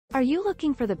Are you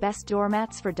looking for the best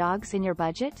doormats for dogs in your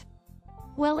budget?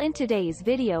 Well, in today's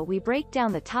video we break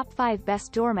down the top 5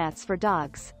 best doormats for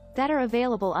dogs that are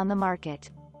available on the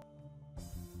market.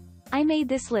 I made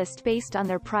this list based on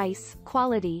their price,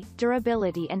 quality,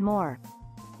 durability and more.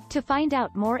 To find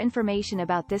out more information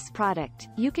about this product,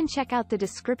 you can check out the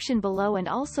description below and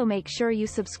also make sure you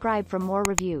subscribe for more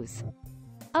reviews.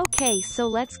 Okay, so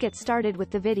let's get started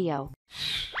with the video.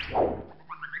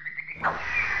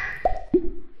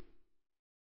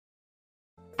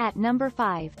 At number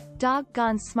 5,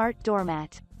 Doggone Smart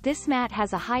Doormat. This mat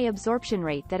has a high absorption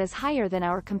rate that is higher than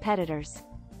our competitors.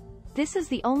 This is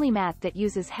the only mat that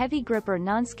uses heavy grip or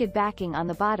non-skid backing on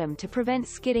the bottom to prevent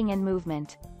skidding and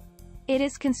movement. It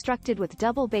is constructed with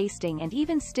double basting and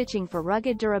even stitching for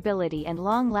rugged durability and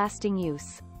long-lasting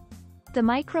use. The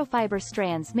microfiber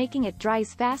strands making it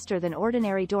dries faster than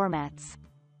ordinary doormats.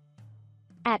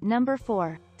 At number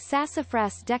 4,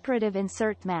 Sassafras Decorative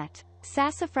Insert Mat.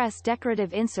 Sassafras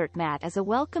Decorative Insert Mat is a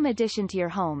welcome addition to your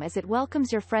home as it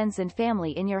welcomes your friends and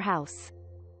family in your house.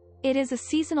 It is a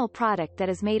seasonal product that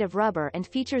is made of rubber and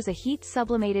features a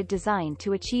heat-sublimated design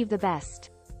to achieve the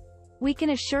best. We can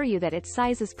assure you that its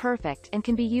size is perfect and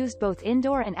can be used both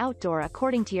indoor and outdoor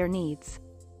according to your needs.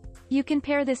 You can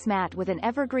pair this mat with an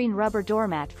evergreen rubber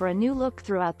doormat for a new look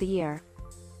throughout the year.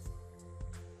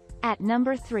 At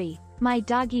number 3, My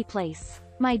Doggy Place.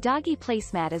 My Doggy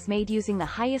Place mat is made using the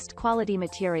highest quality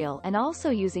material and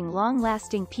also using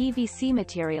long-lasting PVC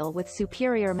material with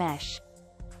superior mesh.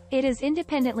 It is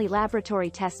independently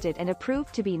laboratory tested and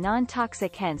approved to be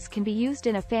non-toxic, hence can be used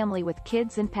in a family with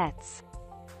kids and pets.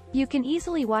 You can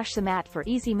easily wash the mat for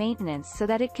easy maintenance so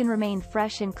that it can remain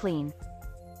fresh and clean.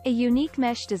 A unique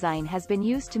mesh design has been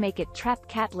used to make it trap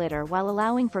cat litter while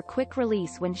allowing for quick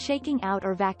release when shaking out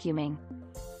or vacuuming.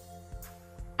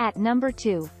 At number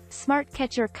 2,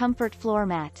 Smartcatcher Comfort Floor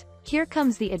Mat. Here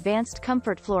comes the advanced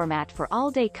comfort floor mat for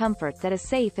all-day comfort that is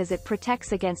safe as it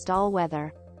protects against all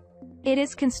weather. It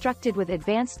is constructed with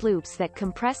advanced loops that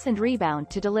compress and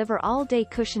rebound to deliver all-day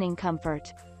cushioning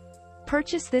comfort.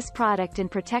 Purchase this product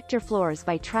and protect your floors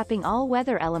by trapping all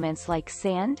weather elements like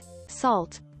sand,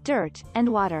 salt, dirt, and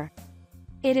water.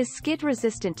 It is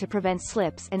skid-resistant to prevent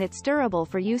slips and it's durable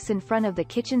for use in front of the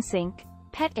kitchen sink,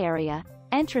 pet area,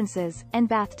 entrances, and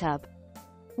bathtub.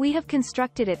 We have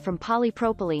constructed it from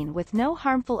polypropylene with no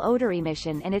harmful odor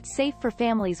emission and it's safe for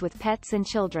families with pets and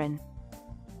children.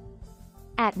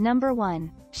 At number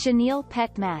 1, CHENILLE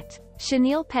Pet Mat.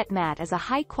 CHENILLE Pet Mat is a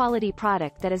high-quality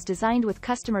product that is designed with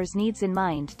customers' needs in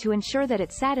mind to ensure that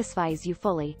it satisfies you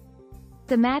fully.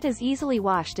 The mat is easily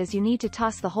washed as you need to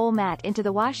toss the whole mat into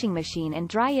the washing machine and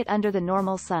dry it under the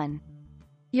normal sun.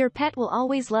 Your pet will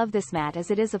always love this mat as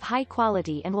it is of high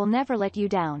quality and will never let you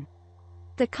down.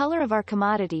 The color of our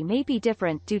commodity may be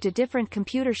different due to different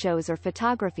computer shows or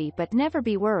photography, but never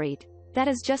be worried, that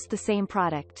is just the same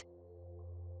product.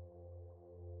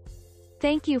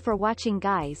 Thank you for watching,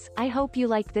 guys. I hope you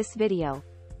like this video.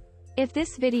 If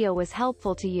this video was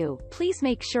helpful to you, please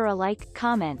make sure a like,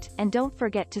 comment, and don't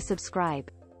forget to subscribe.